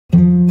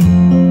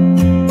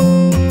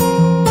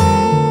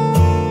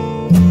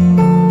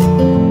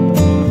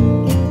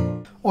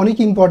অনেক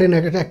ইম্পর্টেন্ট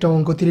একটা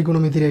অঙ্ক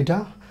ত্রিকোণমিতির এটা।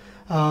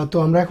 তো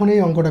আমরা এখন এই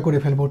অঙ্কটা করে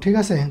ফেলবো, ঠিক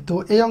আছে। তো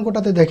এই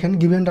অঙ্কটাতে দেখেন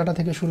গিভেন ডাটা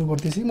থেকে শুরু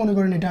করতেছি। মনে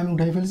করেন এটা আমি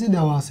উঠাই ফেলছি,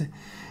 দেওয়া আছে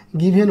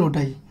গিভেন,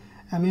 ওটাই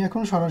আমি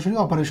এখন সরাসরি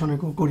অপারেশনে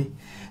করি।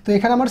 তো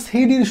এখানে আমার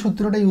সিডির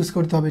সূত্রটা ইউজ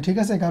করতে হবে, ঠিক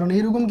আছে। কারণ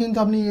এরকম কিন্তু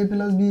আপনি a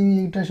 + b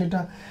এটা সেটা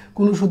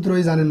কোনো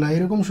সূত্রই জানেন না,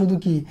 এরকম শুধু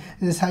কি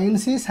যে সাইন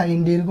সি সাইন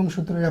ডি এরকম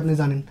সূত্রই আপনি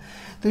জানেন।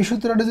 তো এই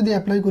সূত্রটা যদি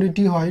অ্যাপ্লাই করি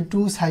টি হয়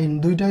 2 সাইন,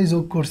 দুইটাই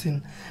যোগ করছেন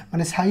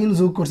মানে সাইন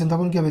যোগ করছেন,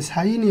 তখন কী হবে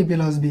sign a +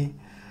 b,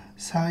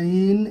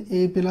 sign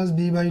a +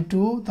 b/2,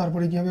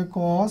 তারপরে কী হবে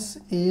কস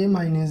a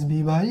 -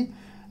 b/2।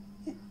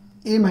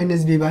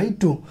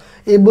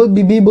 এ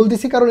বি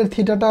বলতেছি কারণ এর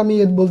থিটাটা আমি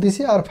এ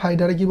বলতেছি, আর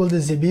ফাইটারে কি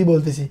বলতেছি বি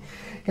বলতেছি,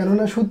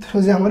 কেননা সূত্র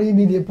যে আমার এই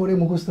বি দিয়ে পড়ে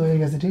মুখস্থ হয়ে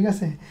গেছে, ঠিক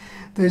আছে।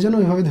 তো এই জন্য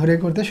ওইভাবে ধরে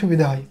করতে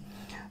সুবিধা হয়।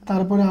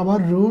 তারপরে আবার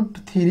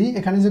 √3,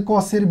 এখানে যে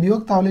কসের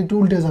বিয়োগ তাহলে একটু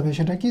উল্টে যাবে,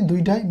 সেটা কি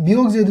দুইটাই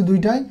বিয়োগ, যেহেতু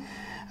দুইটাই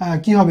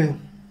কি হবে,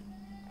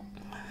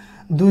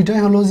 দুইটাই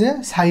হলো যে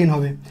সাইন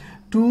হবে।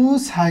 2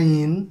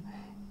 sign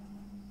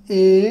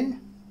a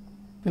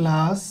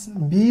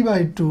 +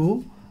 b/2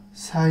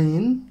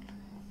 sign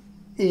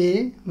a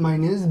 -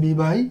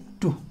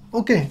 b/2।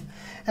 ওকে,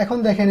 এখন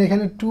দেখেন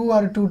এখানে 2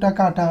 আর 2টা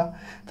কাটা,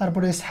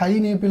 তারপরে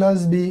সাইন a +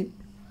 b,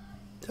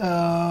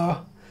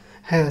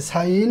 হ্যাঁ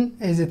সাইন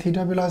এই যে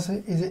থিটা প্লাস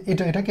এই যে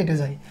এটা কেটে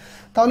যায়,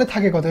 তাহলে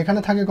থাকে কত, এখানে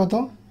থাকে কত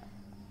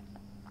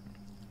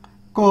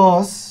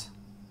cos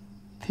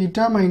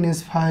theta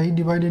 - phi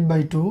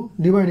 /2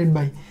 divided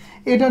by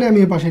এটারে আমি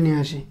এ পাশে নিয়ে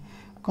আসি,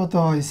 কত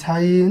হয়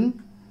sine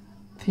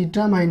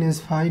theta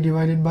 - phi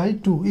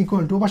 /2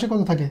 equal to পাশে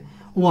কত থাকে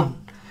 1।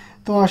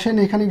 তো আসেন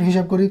এখানে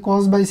হিসাব করি,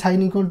 কস বাই সাইন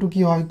ইকুয়াল টু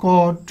কী হয়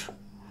কট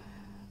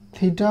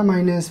থিটা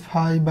 -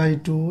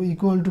 ফাই/2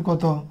 ইকুয়াল টু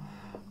কত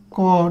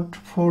কট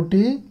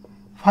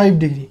 45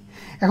 ডিগ্রি।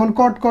 এখন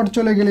কট কট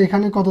চলে গেলে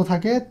এখানে কত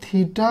থাকে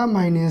থিটা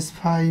 -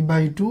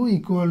 ফাই/2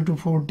 ইকুয়াল টু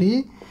 40,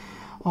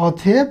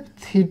 অতএব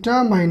theta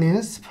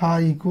 - phi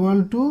equal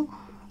to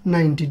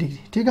 90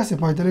 degree, ঠিক আছে।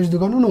 45 × 2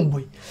 =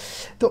 90।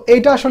 তো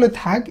এইটা আসলে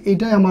থাক,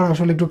 এটাই আমার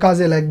আসলে একটু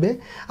কাজে লাগবে।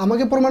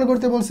 আমাকে প্রমাণ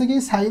করতে বলছে কি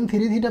sign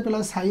 3 theta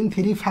plus sign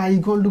 3 phi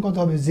equal to কত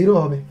হবে 0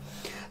 হবে।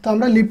 তো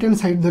আমরা লেফট হ্যান্ড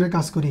সাইড ধরে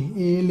কাজ করি,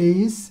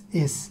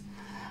 LS।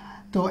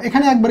 তো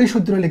এখানে একবারই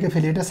সূত্র লিখে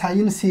ফেলি, এটা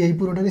সাইন সি, এই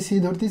পুরোটারে সি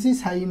ধরতেছি,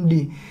 সাইন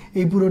ডি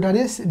এই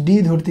পুরোটারে ডি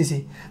ধরতেছি,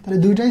 তাহলে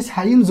দুইটাই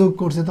সাইন যোগ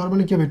করছে, তার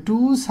মানে কী হবে 2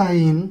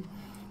 sign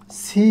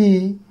C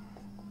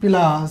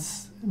plus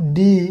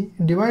D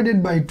divided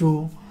by 2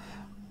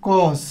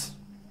 cos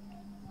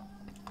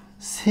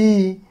C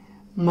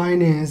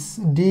minus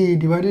D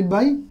divided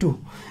by 2।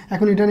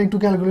 এখন এটা একটু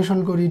ক্যালকুলেশন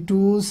করি,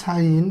 2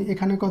 সাইন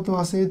এখানে কত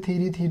আছে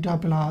 3 theta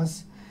plus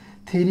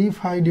 3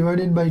 phi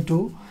divided by 2,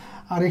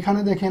 আর এখানে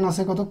দেখেন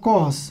আছে কত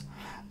কস।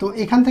 তো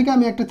এখান থেকে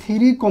আমি একটা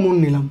 3 কমন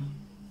নিলাম,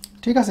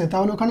 ঠিক আছে।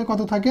 তাহলে ওখানে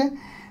কত থাকে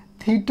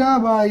theta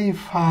by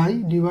phi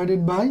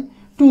divided by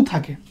 2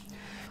 থাকে।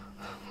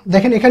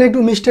 দেখেন এখানে একটু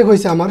মিস্টেক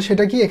হয়েছে আমার,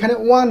 সেটা কি এখানে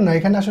 1 না,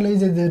 এখানে আসলে এই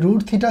যে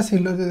 √থিটা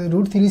ছিল,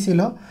 √3 ছিল,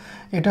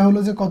 এটা হলো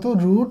যে কত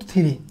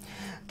 √3।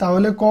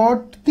 তাহলে কট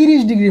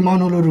 30 ডিগ্রি মান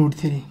হলো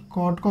 √3,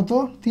 কট কত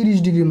 30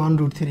 ডিগ্রি মান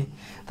 √3।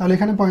 তাহলে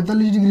এখানে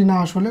 45 ডিগ্রি না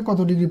আসলে কত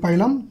ডিগ্রি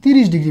পাইলাম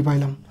 30 ডিগ্রি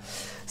পাইলাম।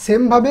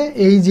 সেমভাবে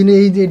এই যে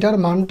এটার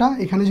মানটা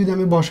এখানে যদি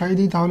আমি বসাই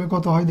দিই তাহলে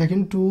কত হয়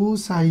দেখেন 2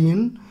 sign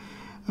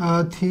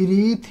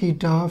 3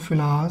 theta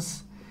plus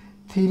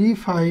 3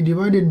 phi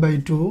divided by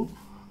 2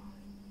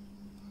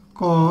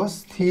 cos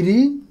 3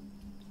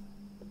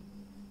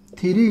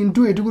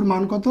 into এটুকুর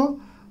মান কত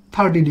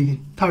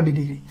 30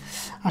 ডিগ্রি।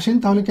 আসেন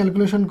তাহলে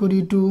ক্যালকুলেশন করি,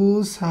 2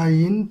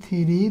 sign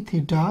 3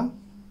 theta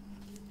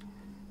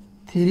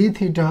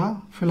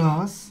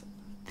plus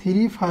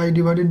 3 phi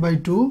divided by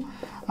 2,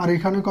 আর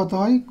এখানে কত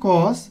হয়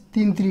কস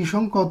 3 ×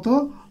 3 কত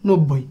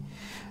 90।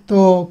 তো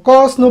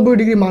কস 90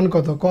 ডিগ্রি মান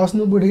কত, কস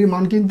 90 ডিগ্রি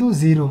মান কিন্তু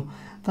 0।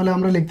 তাহলে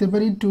আমরা লিখতে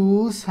পারি 2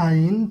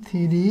 sign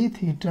 3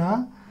 theta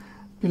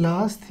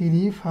plus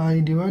 3 phi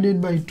divided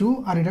by 2,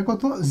 আর এটা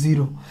কত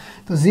 0।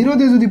 তো 0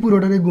 দিয়ে যদি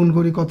পুরোটারে গুণ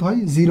করি কত হয়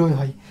 0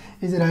 হয়।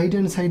 এই যে রাইট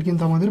হ্যান্ড সাইড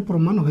কিন্তু আমাদের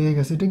প্রমাণ হয়ে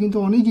গেছে। এটা কিন্তু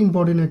অনেক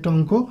ইম্পর্টেন্ট একটা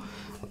অঙ্ক,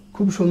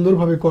 খুব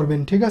সুন্দরভাবে করবেন,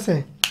 ঠিক আছে।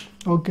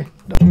 ওকে।